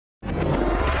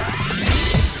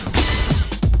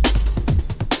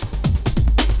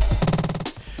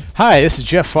Hi, this is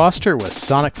Jeff Foster with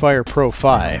Sonicfire Pro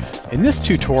 5. In this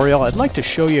tutorial, I'd like to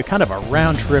show you kind of a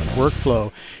round-trip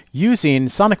workflow using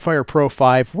Sonicfire Pro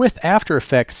 5 with After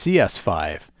Effects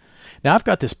CS5. Now I've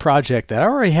got this project that I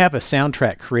already have a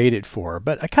soundtrack created for,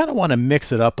 but I kind of want to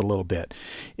mix it up a little bit.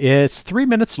 It's 3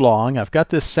 minutes long. I've got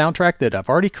this soundtrack that I've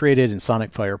already created in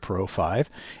Sonicfire Pro 5,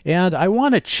 and I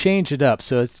want to change it up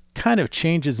so it kind of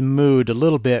changes mood a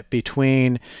little bit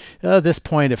between this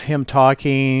point of him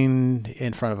talking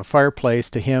in front of a fireplace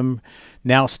to him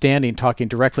now standing talking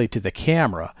directly to the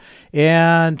camera.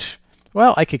 And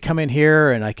well, I could come in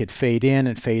here and I could fade in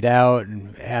and fade out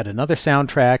and add another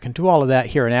soundtrack and do all of that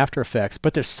here in After Effects,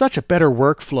 but there's such a better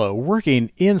workflow working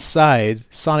inside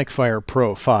Sonicfire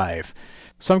Pro 5.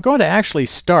 So I'm going to actually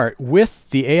start with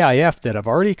the AIF that I've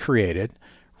already created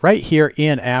right here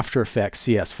in After Effects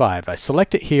CS5. I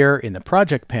select it here in the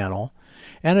project panel,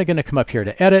 and I'm going to come up here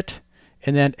to Edit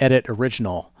and then Edit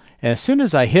Original. And as soon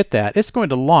as I hit that, it's going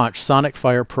to launch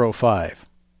Sonicfire Pro 5.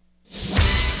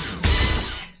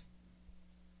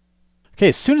 Okay,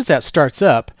 as soon as that starts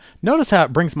up, notice how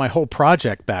it brings my whole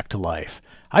project back to life.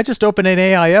 I just opened an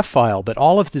AIF file, but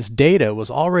all of this data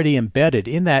was already embedded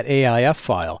in that AIF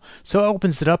file, so it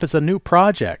opens it up as a new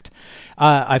project.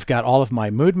 I've got all of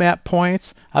my mood map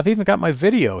points. I've even got my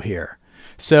video here.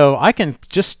 So I can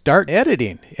just start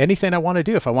editing anything I want to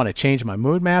do. If I want to change my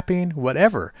mood mapping,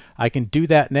 whatever, I can do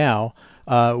that now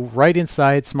right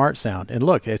inside SmartSound. And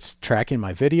look, it's tracking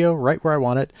my video right where I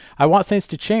want it. I want things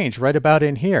to change right about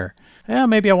in here.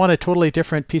 Maybe I want a totally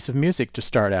different piece of music to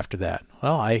start after that.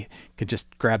 Well, I could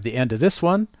just grab the end of this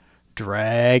one,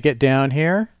 drag it down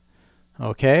here,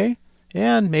 okay,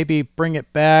 and maybe bring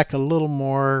it back a little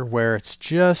more where it's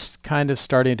just kind of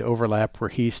starting to overlap where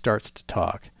he starts to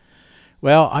talk.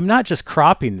 Well, I'm not just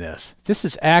cropping this. This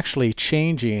is actually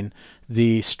changing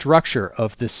the structure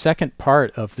of the second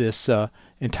part of this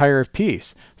entire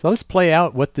piece. So let's play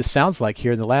out what this sounds like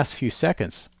here in the last few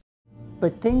seconds.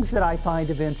 But things that I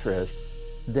find of interest,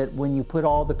 that when you put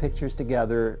all the pictures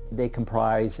together, they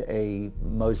comprise a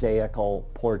mosaical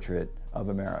portrait of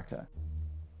America.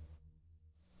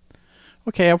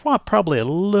 Okay, I want probably a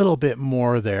little bit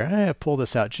more there. Pull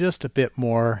this out just a bit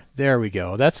more. There we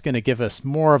go. That's going to give us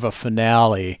more of a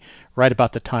finale right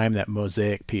about the time that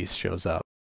mosaic piece shows up.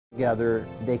 Together,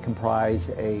 they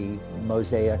comprise a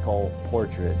mosaical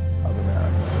portrait of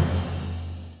America.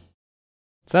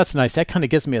 So that's nice. That kind of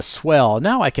gives me a swell.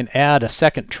 Now I can add a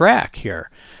second track here.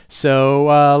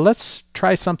 So let's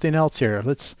try something else here.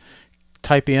 Let's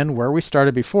type in where we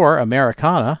started before,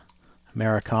 Americana.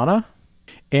 Americana.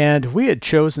 And we had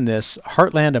chosen this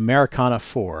Heartland Americana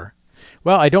 4.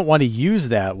 Well, I don't want to use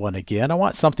that one again. I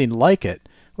want something like it.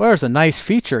 Well, there's a nice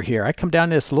feature here. I come down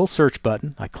to this little search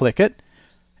button. I click it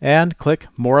and click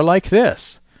more like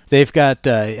this. They've got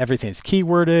everything's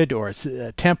keyworded, or it's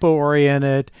tempo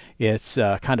oriented, it's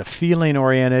kind of feeling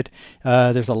oriented.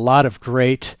 There's a lot of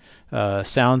great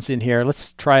sounds in here.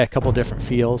 Let's try a couple different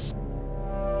feels.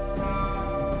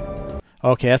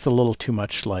 Okay, that's a little too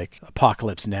much like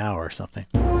Apocalypse Now or something.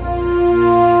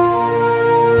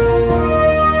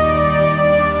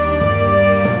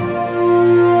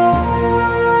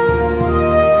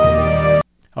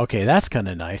 Okay, that's kind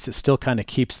of nice. It still kind of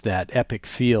keeps that epic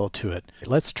feel to it.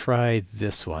 Let's try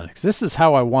this one, because this is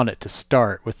how I want it to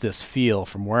start, with this feel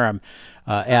from where I'm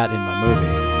at in my movie.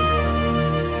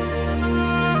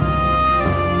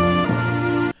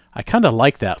 I kind of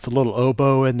like that, with a little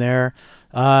oboe in there.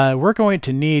 We're going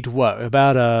to need, what,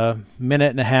 about a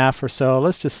minute and a half or so.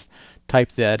 Let's just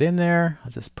type that in there.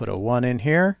 I'll just put a 1 in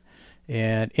here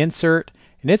and insert.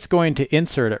 And it's going to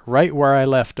insert it right where I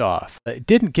left off. It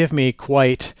didn't give me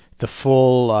quite the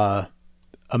full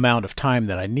amount of time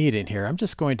that I need in here. I'm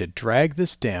just going to drag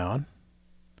this down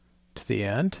to the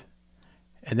end,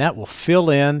 and that will fill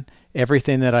in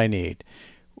everything that I need.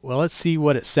 Well, let's see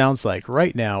what it sounds like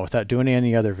right now without doing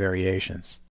any other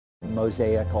variations.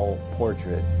 Mosaical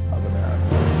portrait of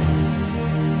America.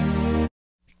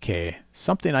 Okay,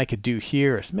 something I could do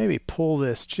here is maybe pull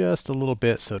this just a little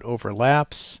bit so it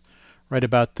overlaps. Right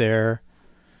about there.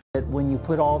 When you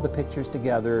put all the pictures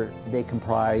together, they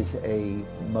comprise a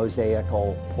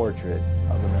mosaical portrait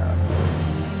of America.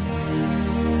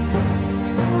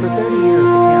 For 30 years,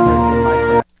 the camera's been my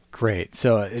friend. Great.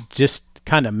 So it just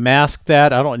kind of masked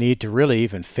that. I don't need to really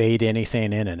even fade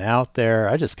anything in and out there.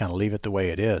 I just kind of leave it the way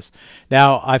it is.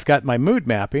 Now I've got my mood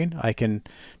mapping. I can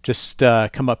just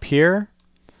come up here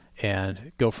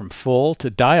and go from full to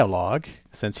dialogue,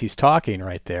 since he's talking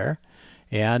right there.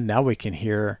 And now we can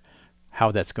hear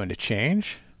how that's going to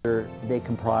change. They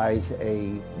comprise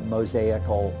a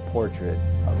mosaical portrait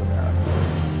of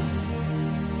America.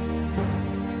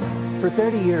 For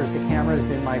 30 years, the camera has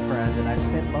been my friend, and I've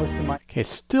spent most of my... Okay,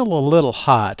 still a little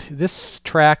hot. This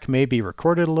track may be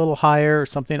recorded a little higher or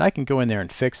something. I can go in there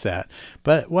and fix that.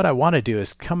 But what I want to do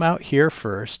is come out here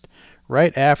first,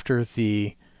 right after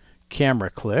the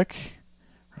camera click,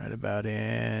 right about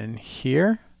in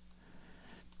here.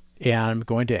 And I'm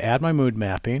going to add my mood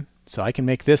mapping. So I can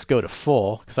make this go to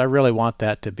full, because I really want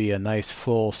that to be a nice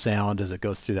full sound as it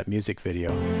goes through that music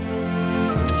video.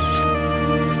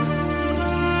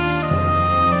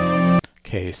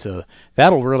 Okay, so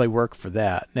that'll really work for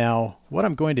that. Now, what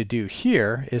I'm going to do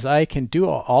here is I can do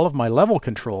all of my level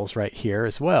controls right here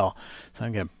as well. So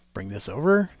I'm going to bring this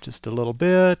over just a little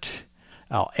bit.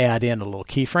 I'll add in a little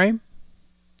keyframe.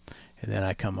 And then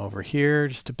I come over here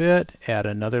just a bit, add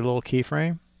another little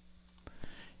keyframe.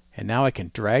 And now I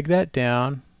can drag that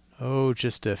down,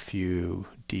 just a few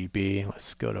dB.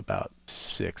 Let's go to about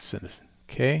 6.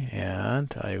 Okay,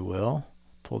 and I will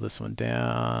pull this one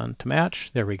down to match.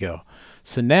 There we go.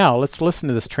 So now let's listen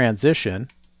to this transition.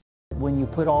 When you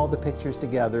put all the pictures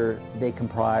together, they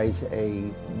comprise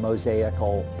a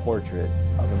mosaical portrait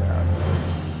of America.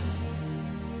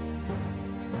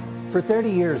 For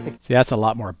 30 years... See, that's a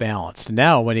lot more balanced.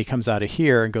 Now when he comes out of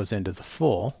here and goes into the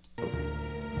full...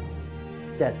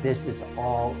 that this is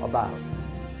all about.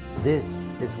 This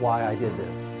is why I did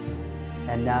this.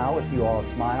 And now, if you all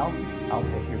smile, I'll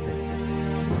take your picture.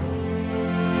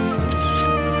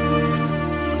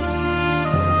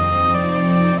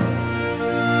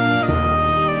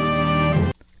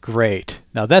 Great.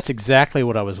 Now that's exactly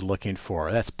what I was looking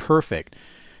for. That's perfect.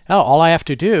 Now all I have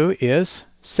to do is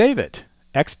save it,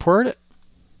 export it.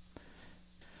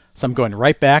 So I'm going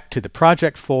right back to the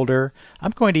project folder.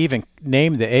 I'm going to even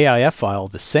name the AIF file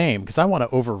the same because I want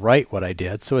to overwrite what I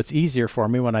did so it's easier for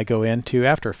me when I go into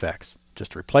After Effects.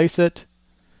 Just replace it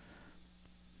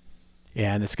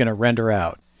and it's going to render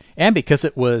out. And because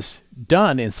it was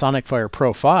done in Sonicfire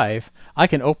Pro 5, I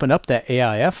can open up that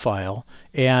AIF file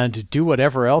and do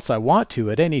whatever else I want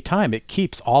to at any time. It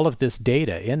keeps all of this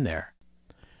data in there.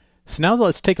 So now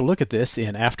let's take a look at this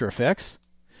in After Effects.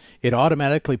 It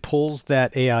automatically pulls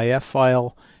that AIF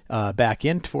file back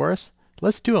in for us.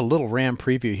 Let's do a little RAM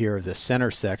preview here of the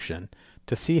center section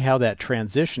to see how that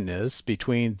transition is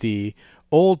between the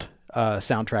old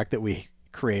soundtrack that we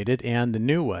created and the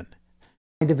new one.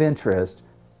 Of interest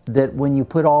that when you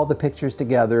put all the pictures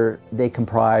together, they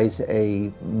comprise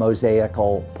a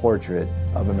mosaical portrait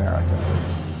of America.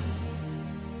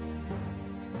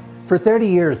 For 30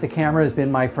 years, the camera has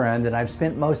been my friend, and I've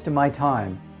spent most of my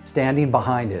time standing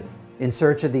behind it in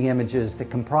search of the images that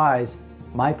comprise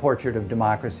my portrait of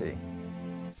democracy.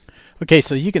 Okay,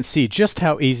 so you can see just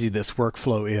how easy this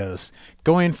workflow is.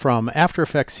 Going from After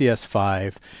Effects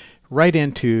CS5 right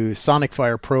into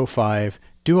Sonicfire Pro 5,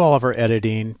 do all of our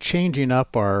editing, changing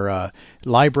up our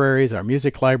libraries, our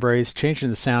music libraries, changing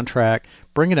the soundtrack,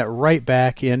 bringing it right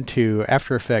back into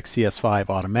After Effects CS5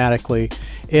 automatically.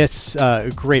 It's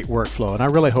a great workflow, and I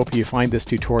really hope you find this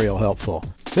tutorial helpful.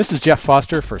 This is Jeff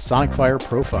Foster for Sonicfire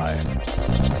Pro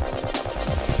 5.